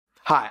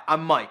Hi,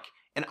 I'm Mike,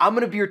 and I'm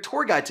going to be your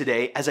tour guide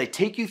today as I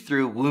take you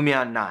through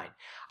Lumion 9.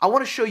 I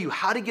want to show you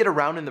how to get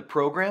around in the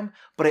program,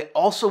 but I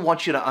also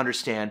want you to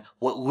understand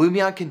what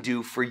Lumion can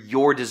do for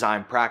your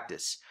design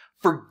practice.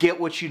 Forget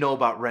what you know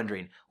about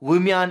rendering.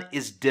 Lumion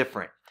is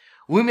different.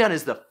 Lumion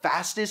is the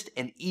fastest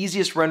and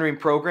easiest rendering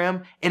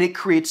program, and it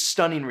creates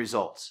stunning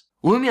results.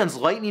 Lumion's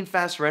lightning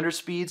fast render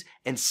speeds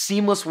and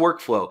seamless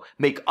workflow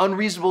make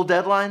unreasonable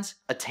deadlines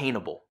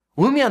attainable.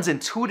 Lumion's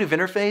intuitive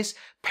interface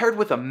paired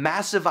with a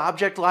massive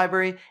object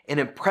library and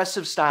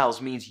impressive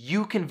styles means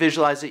you can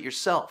visualize it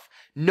yourself.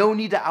 No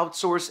need to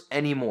outsource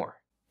anymore.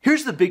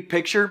 Here's the big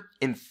picture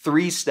in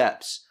 3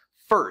 steps.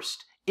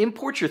 First,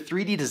 import your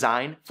 3D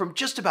design from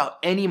just about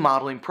any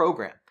modeling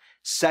program.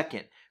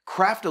 Second,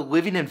 craft a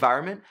living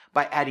environment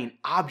by adding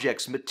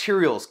objects,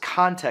 materials,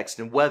 context,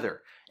 and weather.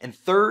 And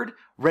third,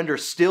 render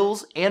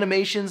stills,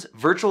 animations,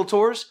 virtual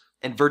tours,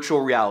 and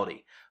virtual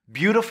reality.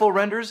 Beautiful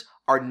renders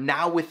are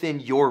now within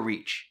your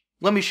reach.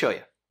 Let me show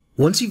you.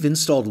 Once you've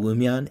installed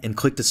Lumion and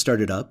click to start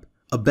it up,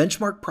 a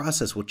benchmark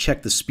process will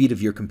check the speed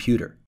of your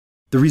computer.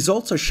 The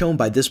results are shown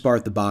by this bar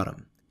at the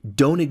bottom.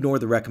 Don't ignore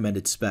the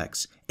recommended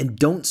specs, and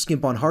don't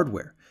skimp on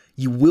hardware.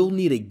 You will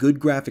need a good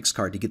graphics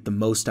card to get the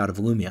most out of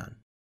Lumion.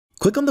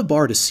 Click on the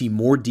bar to see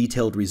more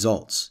detailed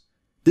results.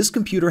 This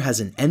computer has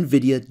an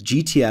NVIDIA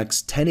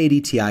GTX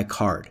 1080 Ti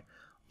card.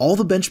 All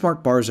the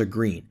benchmark bars are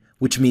green,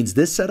 which means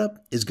this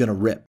setup is going to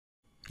rip.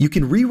 You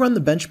can rerun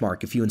the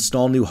benchmark if you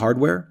install new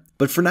hardware,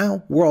 but for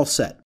now, we're all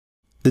set.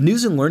 The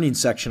News and Learning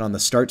section on the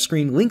start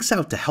screen links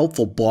out to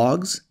helpful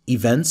blogs,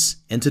 events,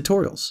 and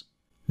tutorials.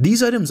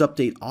 These items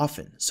update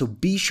often, so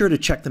be sure to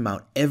check them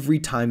out every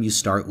time you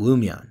start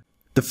Lumion.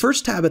 The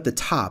first tab at the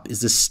top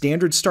is the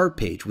standard start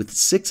page with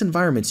 6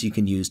 environments you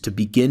can use to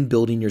begin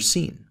building your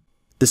scene.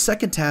 The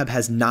second tab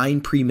has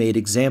 9 pre-made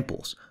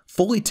examples,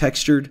 fully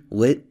textured,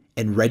 lit,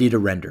 and ready to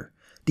render.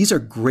 These are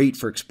great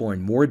for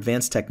exploring more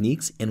advanced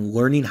techniques and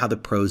learning how the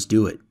pros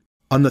do it.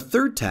 On the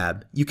third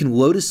tab, you can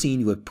load a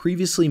scene you have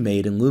previously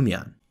made in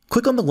Lumion.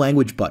 Click on the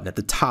language button at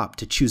the top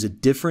to choose a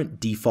different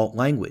default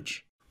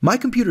language. My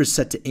computer is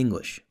set to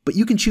English, but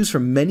you can choose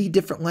from many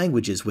different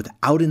languages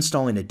without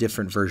installing a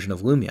different version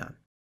of Lumion.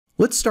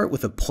 Let's start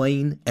with a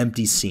plain,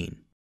 empty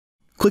scene.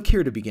 Click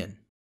here to begin.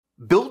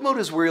 Build mode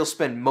is where you'll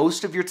spend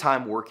most of your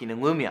time working in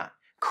Lumion,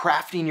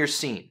 crafting your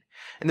scene.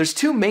 And there's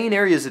 2 main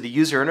areas of the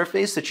user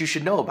interface that you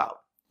should know about.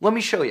 Let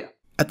me show you.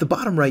 At the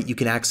bottom right, you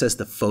can access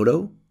the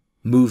photo,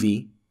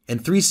 movie, and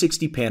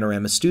 360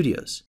 panorama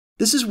studios.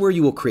 This is where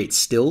you will create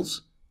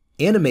stills,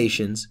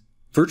 animations,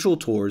 virtual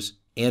tours,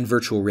 and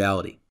virtual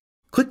reality.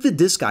 Click the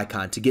disk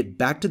icon to get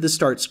back to the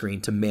start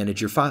screen to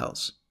manage your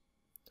files.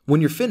 When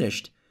you're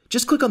finished,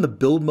 just click on the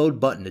build mode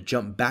button to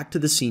jump back to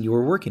the scene you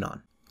were working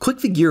on. Click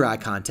the gear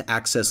icon to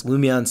access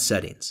Lumion's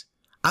settings.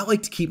 I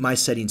like to keep my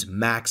settings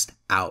maxed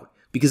out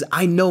because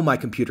I know my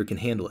computer can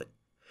handle it.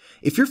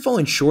 If you're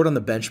falling short on the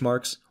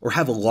benchmarks or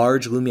have a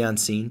large Lumion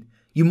scene,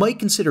 you might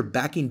consider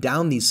backing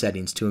down these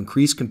settings to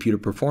increase computer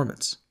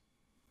performance.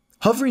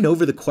 Hovering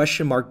over the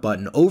question mark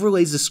button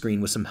overlays the screen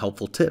with some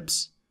helpful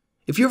tips.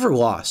 If you're ever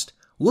lost,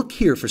 look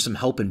here for some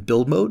help in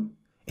build mode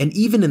and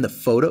even in the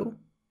photo,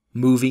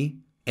 movie,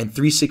 and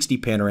 360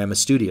 panorama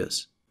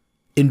studios.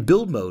 In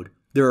build mode,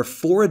 there are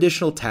 4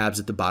 additional tabs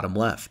at the bottom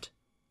left: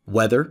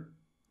 weather,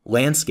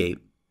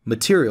 landscape,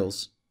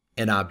 materials,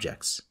 and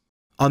objects.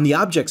 On the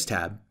objects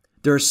tab,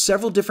 there are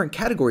several different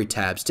category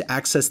tabs to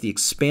access the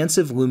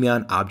expansive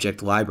Lumion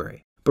object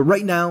library. But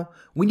right now,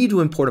 we need to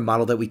import a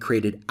model that we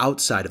created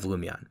outside of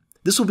Lumion.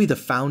 This will be the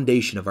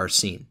foundation of our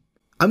scene.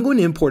 I'm going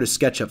to import a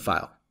SketchUp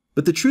file,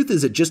 but the truth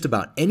is that just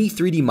about any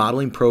 3D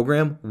modeling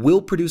program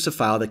will produce a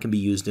file that can be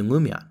used in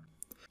Lumion.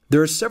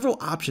 There are several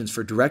options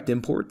for direct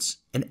imports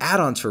and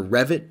add-ons for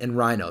Revit and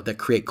Rhino that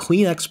create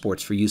clean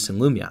exports for use in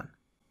Lumion.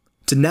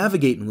 To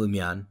navigate in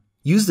Lumion,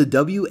 use the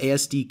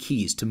WASD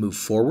keys to move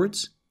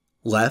forwards,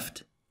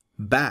 left,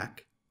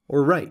 back,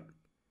 or right.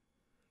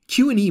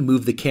 Q and E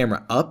move the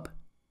camera up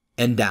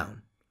and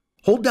down.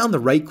 Hold down the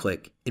right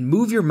click and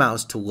move your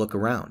mouse to look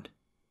around.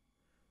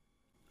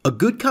 A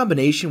good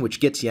combination which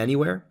gets you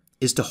anywhere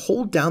is to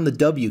hold down the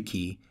W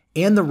key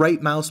and the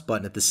right mouse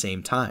button at the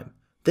same time,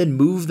 then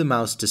move the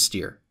mouse to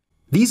steer.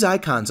 These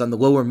icons on the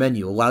lower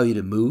menu allow you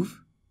to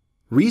move,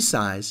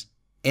 resize,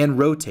 and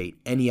rotate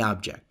any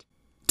object.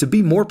 To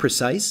be more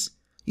precise,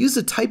 use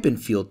the type-in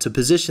field to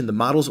position the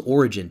model's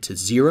origin to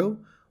 0,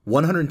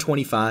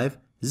 125,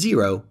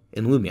 0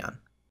 in Lumion.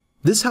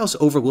 This house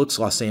overlooks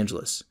Los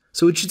Angeles,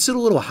 so it should sit a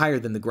little higher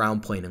than the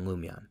ground plane in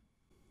Lumion.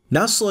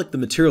 Now select the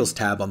Materials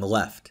tab on the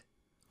left.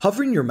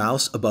 Hovering your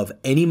mouse above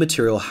any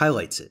material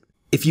highlights it.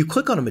 If you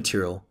click on a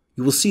material,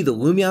 you will see the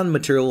Lumion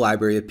material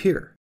library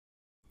appear.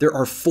 There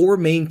are 4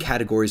 main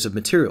categories of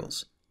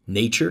materials: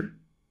 nature,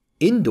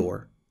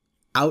 indoor,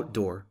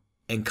 outdoor,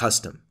 and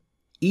custom.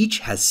 Each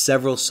has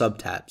several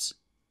subtabs.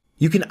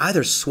 You can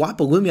either swap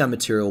a Lumion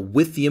material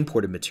with the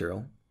imported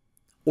material,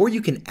 or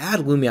you can add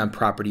Lumion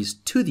properties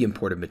to the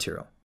imported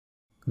material.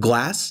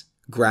 Glass,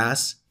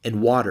 grass,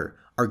 and water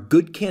are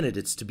good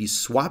candidates to be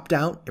swapped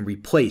out and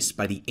replaced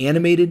by the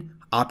animated,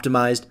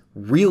 optimized,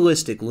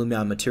 realistic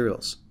Lumion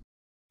materials.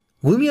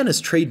 Lumion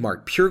has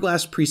trademarked pure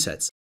glass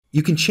presets.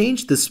 You can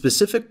change the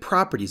specific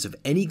properties of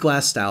any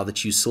glass style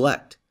that you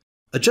select.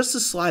 Adjust the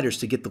sliders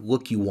to get the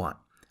look you want.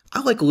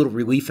 I like a little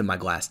relief in my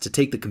glass to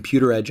take the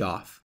computer edge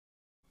off.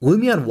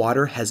 Lumion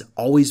water has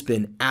always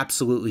been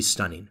absolutely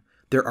stunning.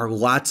 There are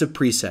lots of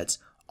presets,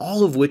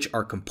 all of which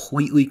are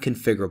completely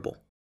configurable.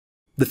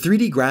 The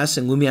 3D grass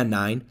in Lumion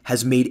 9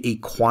 has made a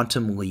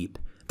quantum leap.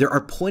 There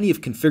are plenty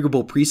of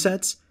configurable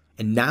presets,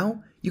 and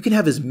now you can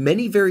have as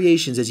many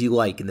variations as you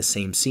like in the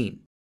same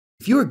scene.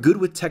 If you are good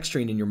with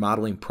texturing in your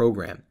modeling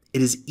program,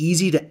 it is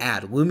easy to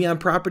add Lumion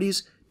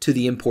properties to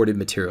the imported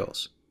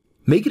materials.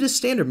 Make it a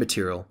standard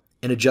material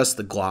and adjust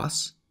the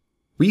gloss,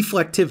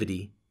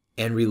 reflectivity,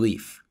 and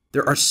relief.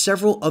 There are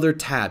several other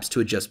tabs to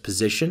adjust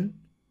position,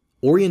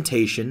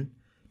 orientation,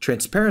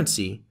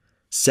 transparency,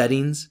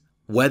 settings,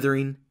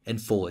 weathering,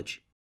 and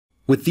foliage.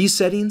 With these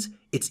settings,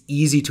 it's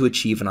easy to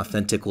achieve an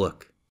authentic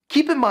look.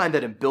 Keep in mind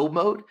that in build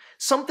mode,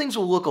 some things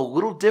will look a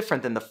little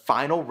different than the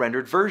final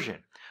rendered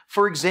version.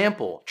 For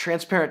example,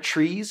 transparent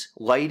trees,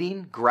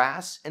 lighting,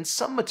 grass, and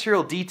some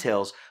material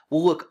details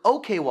will look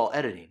okay while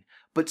editing,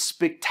 but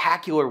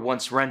spectacular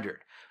once rendered.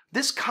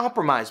 This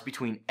compromise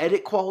between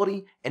edit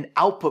quality and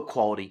output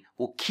quality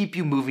will keep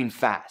you moving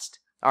fast.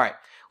 Alright,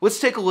 let's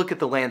take a look at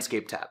the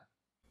Landscape tab.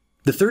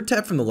 The third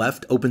tab from the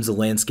left opens the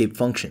landscape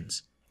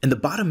functions, and the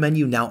bottom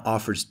menu now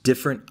offers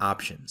different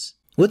options.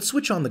 Let's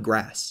switch on the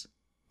grass.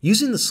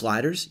 Using the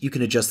sliders, you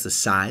can adjust the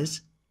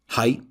size,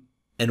 height,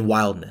 and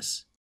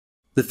wildness.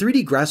 The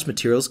 3D grass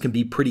materials can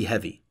be pretty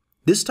heavy.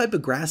 This type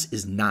of grass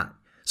is not,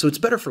 so it's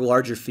better for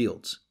larger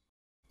fields.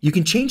 You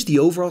can change the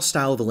overall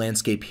style of the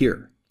landscape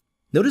here.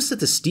 Notice that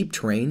the steep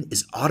terrain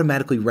is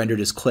automatically rendered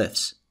as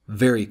cliffs.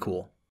 Very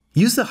cool.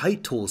 Use the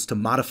height tools to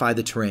modify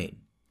the terrain.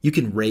 You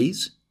can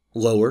raise,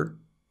 lower,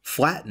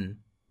 flatten,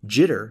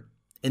 jitter,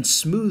 and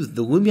smooth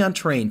the Lumion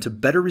terrain to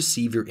better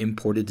receive your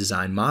imported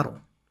design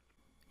model.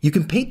 You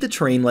can paint the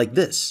terrain like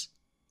this.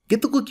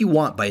 Get the look you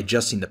want by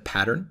adjusting the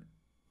pattern,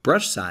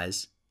 brush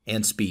size,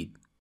 and speed.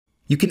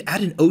 You can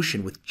add an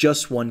ocean with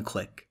just one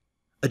click.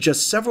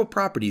 Adjust several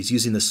properties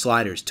using the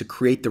sliders to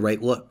create the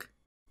right look.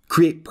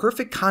 Create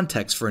perfect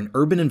context for an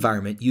urban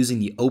environment using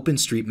the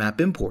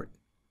OpenStreetMap import.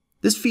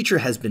 This feature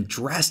has been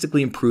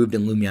drastically improved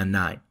in Lumion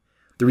 9.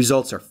 The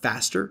results are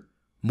faster,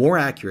 more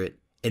accurate,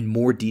 and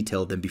more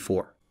detailed than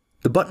before.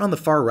 The button on the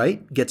far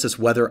right gets us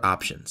weather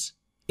options.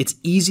 It's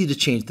easy to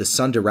change the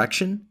sun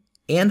direction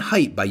and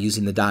height by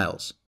using the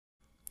dials.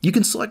 You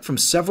can select from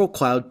several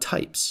cloud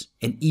types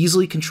and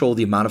easily control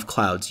the amount of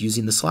clouds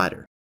using the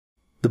slider.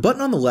 The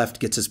button on the left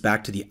gets us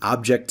back to the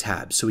Object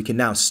tab, so we can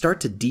now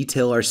start to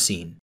detail our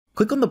scene.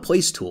 Click on the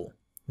Place tool,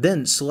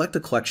 then select a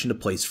collection to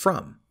place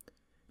from.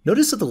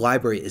 Notice that the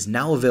library is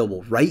now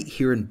available right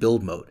here in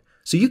build mode,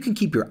 so you can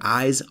keep your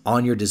eyes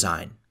on your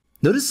design.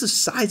 Notice the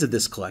size of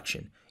this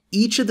collection.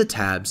 Each of the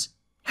tabs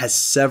has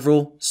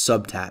several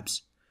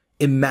sub-tabs.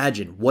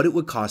 Imagine what it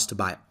would cost to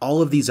buy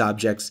all of these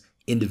objects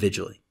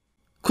individually.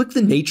 Click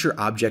the Nature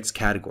Objects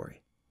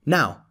category.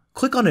 Now,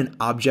 click on an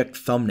object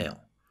thumbnail.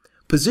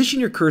 Position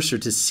your cursor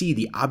to see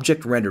the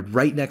object rendered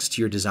right next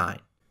to your design.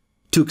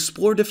 To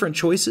explore different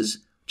choices,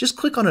 just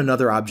click on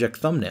another object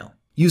thumbnail.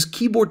 Use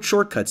keyboard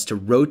shortcuts to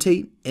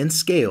rotate and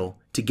scale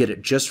to get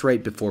it just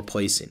right before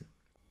placing.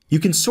 You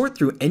can sort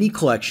through any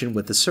collection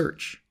with a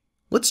search.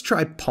 Let's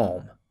try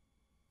palm.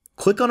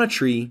 Click on a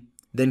tree,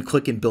 then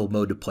click in build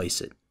mode to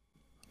place it.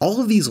 All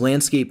of these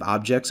landscape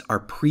objects are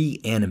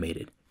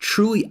pre-animated,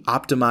 truly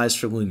optimized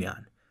for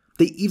Lumion.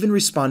 They even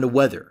respond to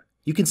weather.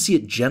 You can see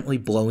it gently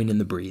blowing in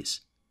the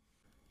breeze.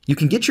 You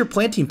can get your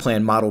planting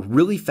plan modeled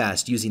really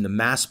fast using the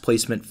mass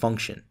placement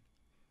function.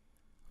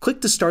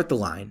 Click to start the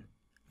line,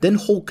 then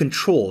hold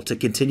Ctrl to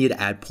continue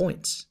to add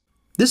points.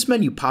 This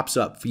menu pops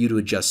up for you to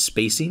adjust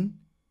spacing,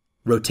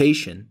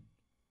 rotation,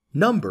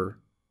 number,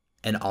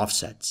 and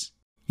offsets.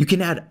 You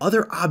can add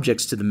other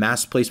objects to the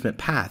mass placement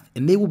path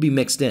and they will be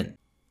mixed in.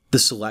 The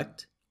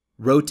select,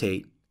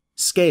 rotate,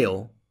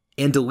 scale,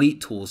 and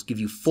delete tools give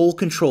you full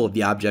control of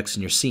the objects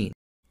in your scene.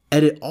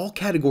 Edit all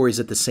categories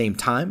at the same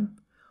time,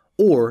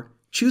 or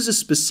choose a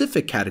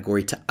specific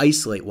category to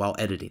isolate while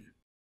editing.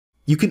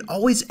 You can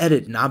always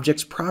edit an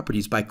object's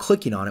properties by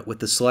clicking on it with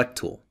the Select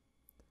tool.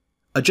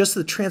 Adjust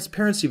the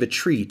transparency of a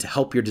tree to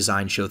help your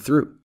design show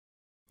through.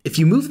 If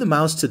you move the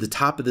mouse to the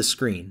top of the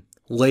screen,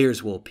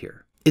 layers will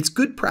appear. It's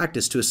good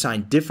practice to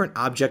assign different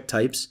object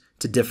types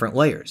to different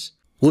layers.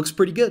 Looks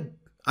pretty good.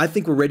 I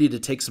think we're ready to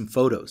take some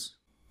photos.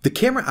 The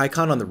camera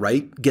icon on the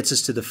right gets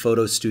us to the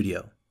Photo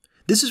Studio.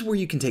 This is where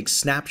you can take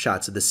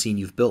snapshots of the scene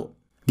you've built.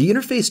 The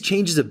interface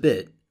changes a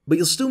bit, but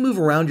you'll still move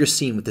around your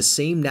scene with the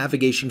same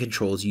navigation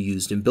controls you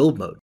used in build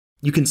mode.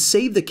 You can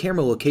save the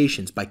camera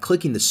locations by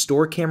clicking the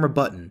Store Camera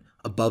button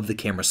above the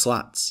camera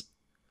slots.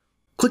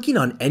 Clicking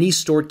on any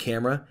stored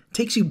camera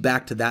takes you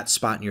back to that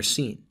spot in your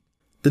scene.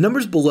 The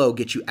numbers below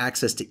get you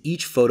access to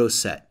each photo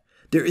set.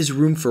 There is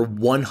room for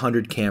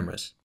 100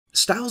 cameras.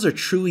 Styles are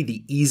truly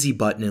the easy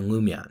button in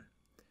Lumion.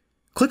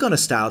 Click on a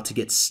style to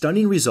get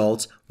stunning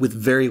results with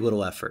very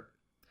little effort.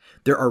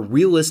 There are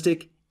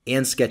realistic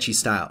and sketchy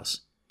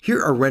styles.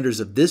 Here are renders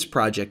of this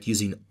project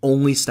using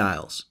only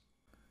styles.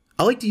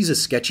 I like to use a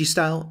sketchy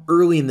style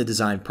early in the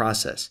design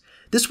process.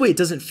 This way it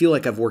doesn't feel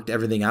like I've worked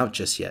everything out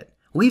just yet.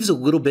 It leaves a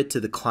little bit to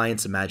the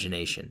client's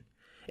imagination.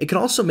 It can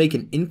also make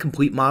an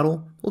incomplete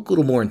model look a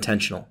little more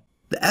intentional.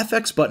 The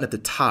FX button at the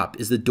top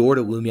is the door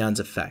to Lumion's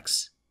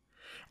effects.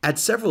 Add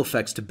several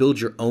effects to build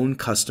your own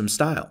custom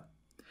style.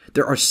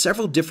 There are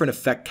several different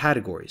effect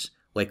categories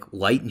like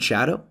light and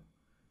shadow,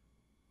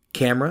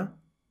 camera,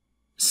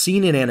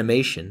 scene and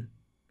animation,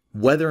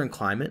 weather and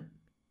climate,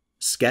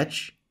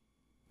 sketch,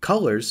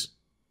 colors,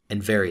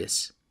 and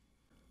various.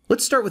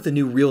 Let's start with the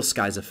new real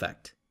skies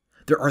effect.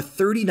 There are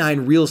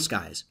 39 real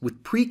skies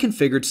with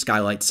pre-configured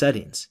skylight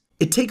settings.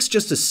 It takes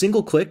just a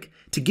single click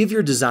to give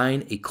your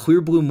design a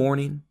clear blue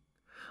morning,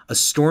 a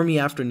stormy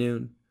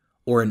afternoon,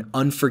 or an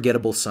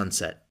unforgettable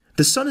sunset.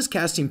 The sun is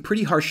casting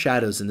pretty harsh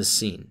shadows in this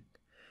scene.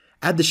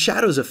 Add the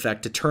shadows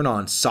effect to turn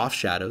on soft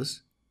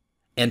shadows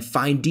and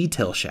fine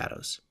detail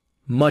shadows.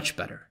 Much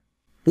better.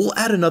 We'll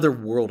add another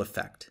world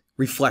effect,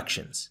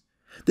 reflections.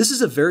 This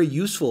is a very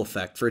useful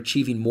effect for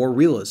achieving more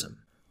realism.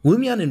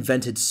 Lumion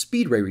invented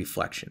speed ray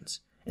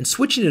reflections, and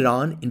switching it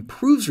on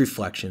improves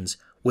reflections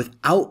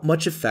without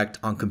much effect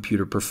on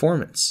computer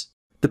performance.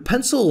 The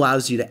pencil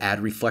allows you to add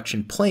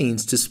reflection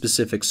planes to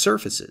specific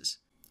surfaces.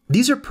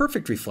 These are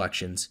perfect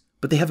reflections,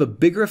 but they have a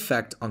bigger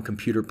effect on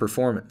computer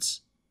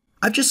performance.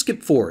 I've just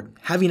skipped forward,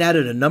 having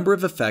added a number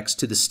of effects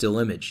to the still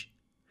image.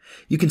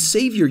 You can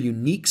save your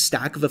unique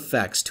stack of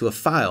effects to a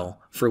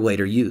file for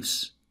later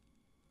use.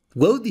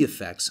 Load the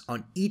effects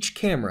on each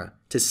camera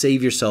to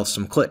save yourself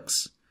some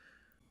clicks.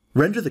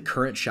 Render the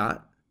current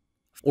shot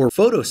or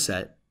photo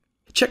set.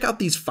 Check out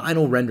these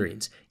final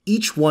renderings.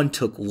 Each one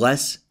took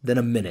less than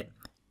a minute.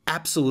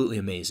 Absolutely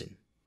amazing.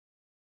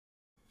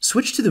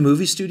 Switch to the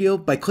movie studio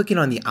by clicking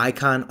on the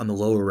icon on the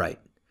lower right.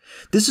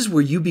 This is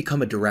where you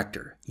become a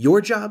director. Your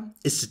job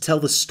is to tell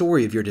the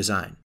story of your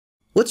design.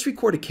 Let's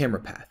record a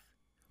camera path.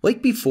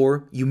 Like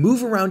before, you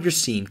move around your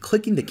scene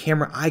clicking the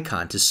camera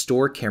icon to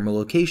store camera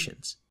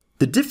locations.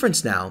 The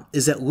difference now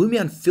is that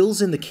Lumion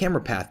fills in the camera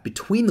path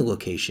between the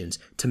locations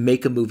to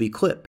make a movie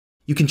clip.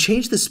 You can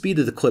change the speed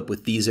of the clip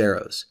with these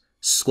arrows.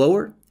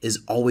 Slower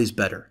is always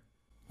better.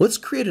 Let's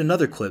create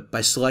another clip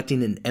by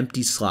selecting an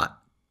empty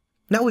slot.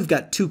 Now we've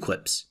got 2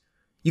 clips.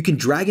 You can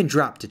drag and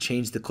drop to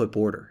change the clip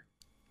order.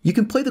 You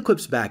can play the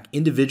clips back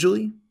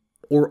individually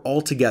or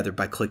all together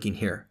by clicking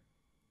here.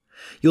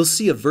 You'll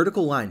see a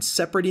vertical line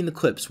separating the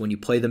clips when you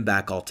play them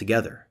back all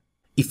together.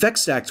 Effect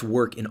stacks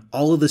work in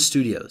all of the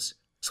studios,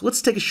 so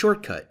let's take a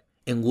shortcut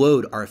and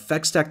load our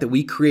effect stack that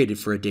we created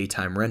for a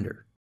daytime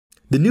render.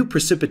 The new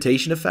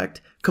precipitation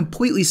effect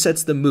completely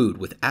sets the mood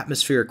with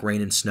atmospheric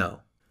rain and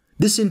snow.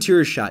 This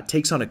interior shot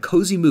takes on a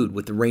cozy mood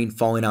with the rain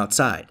falling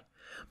outside,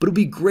 but it would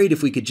be great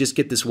if we could just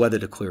get this weather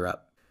to clear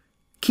up.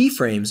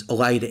 Keyframes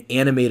allow you to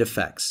animate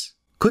effects.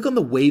 Click on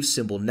the wave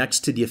symbol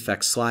next to the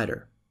effects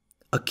slider.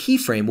 A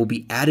keyframe will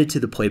be added to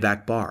the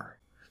playback bar.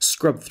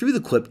 Scrub through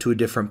the clip to a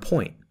different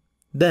point.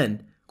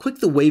 Then, click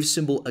the wave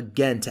symbol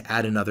again to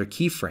add another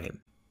keyframe.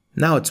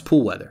 Now it's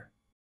pool weather.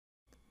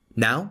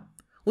 Now,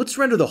 let's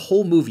render the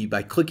whole movie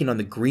by clicking on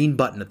the green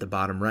button at the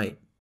bottom right.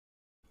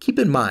 Keep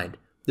in mind,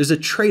 there's a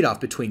trade-off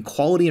between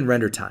quality and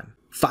render time.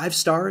 5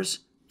 stars,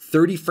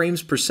 30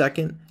 frames per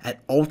second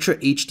at Ultra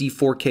HD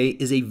 4K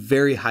is a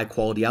very high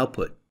quality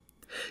output.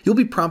 You'll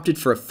be prompted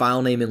for a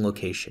file name and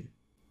location.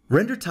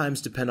 Render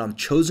times depend on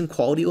chosen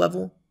quality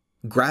level,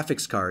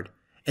 graphics card,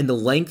 and the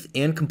length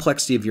and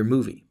complexity of your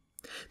movie.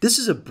 This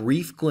is a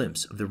brief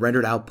glimpse of the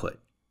rendered output.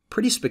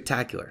 Pretty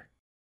spectacular.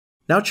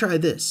 Now try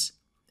this.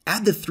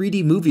 Add the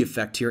 3D movie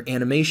effect to your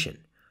animation.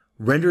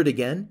 Render it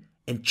again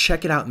and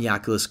check it out in the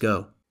Oculus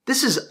Go.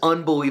 This is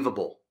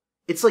unbelievable.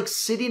 It's like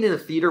sitting in a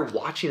theater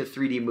watching a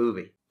 3D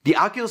movie. The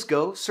Oculus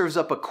Go serves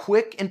up a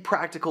quick and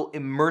practical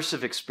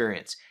immersive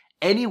experience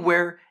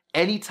anywhere,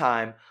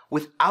 anytime,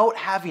 without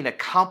having a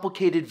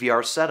complicated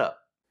VR setup.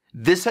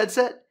 This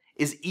headset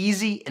is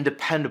easy and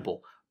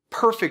dependable,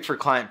 perfect for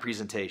client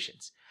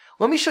presentations.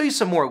 Let me show you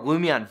some more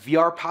Lumion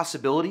VR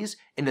possibilities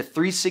in the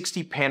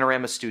 360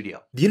 Panorama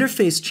Studio. The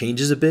interface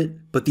changes a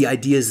bit, but the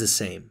idea is the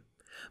same.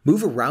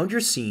 Move around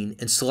your scene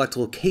and select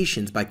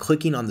locations by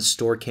clicking on the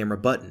Store Camera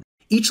button.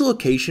 Each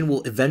location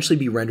will eventually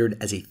be rendered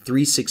as a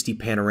 360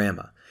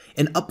 panorama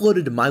and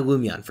uploaded to My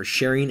Lumion for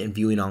sharing and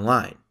viewing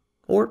online,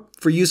 or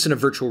for use in a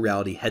virtual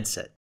reality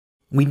headset.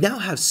 We now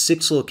have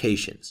 6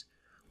 locations.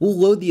 We'll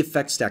load the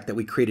effect stack that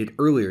we created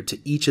earlier to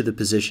each of the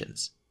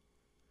positions.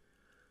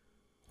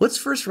 Let's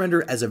first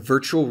render as a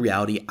virtual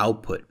reality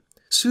output,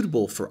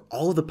 suitable for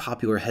all of the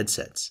popular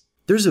headsets.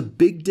 There's a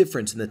big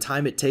difference in the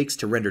time it takes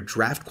to render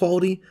draft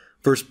quality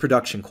versus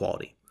production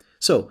quality.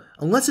 So,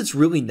 unless it's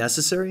really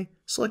necessary,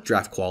 select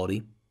draft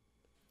quality.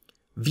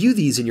 View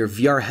these in your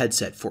VR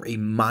headset for a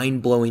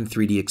mind-blowing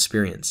 3D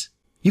experience.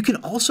 You can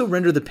also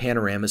render the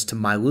panoramas to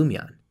My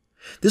Lumion.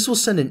 This will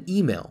send an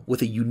email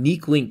with a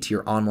unique link to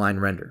your online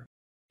render.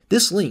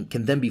 This link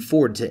can then be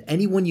forwarded to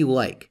anyone you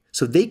like,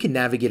 so they can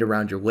navigate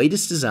around your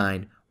latest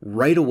design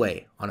right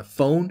away on a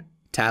phone,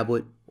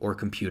 tablet, or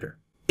computer.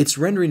 It's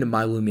rendering to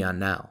My Lumion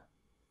now.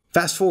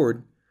 Fast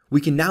forward,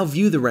 we can now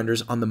view the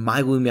renders on the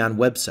My Lumion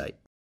website.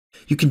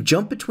 You can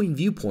jump between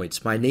viewpoints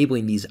by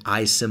enabling these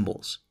eye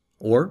symbols,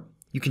 or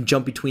you can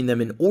jump between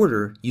them in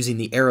order using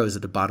the arrows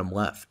at the bottom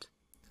left.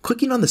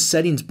 Clicking on the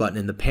Settings button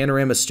in the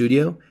Panorama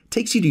Studio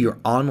takes you to your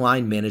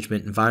online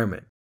management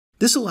environment.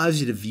 This allows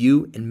you to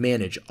view and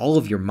manage all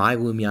of your My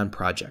Lumion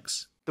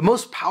projects. The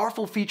most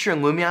powerful feature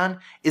in Lumion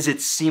is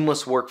its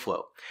seamless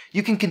workflow.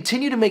 You can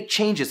continue to make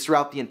changes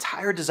throughout the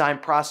entire design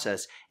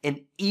process and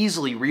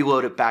easily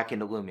reload it back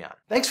into Lumion.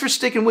 Thanks for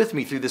sticking with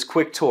me through this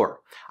quick tour.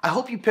 I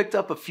hope you picked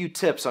up a few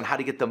tips on how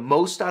to get the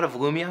most out of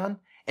Lumion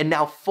and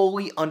now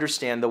fully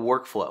understand the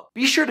workflow.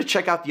 Be sure to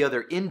check out the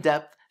other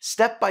in-depth,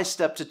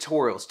 step-by-step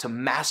tutorials to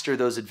master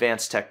those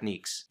advanced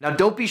techniques. Now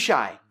don't be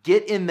shy,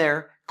 get in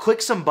there,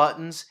 click some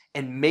buttons,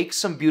 and make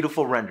some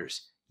beautiful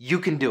renders. You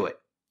can do it.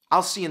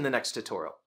 I'll see you in the next tutorial.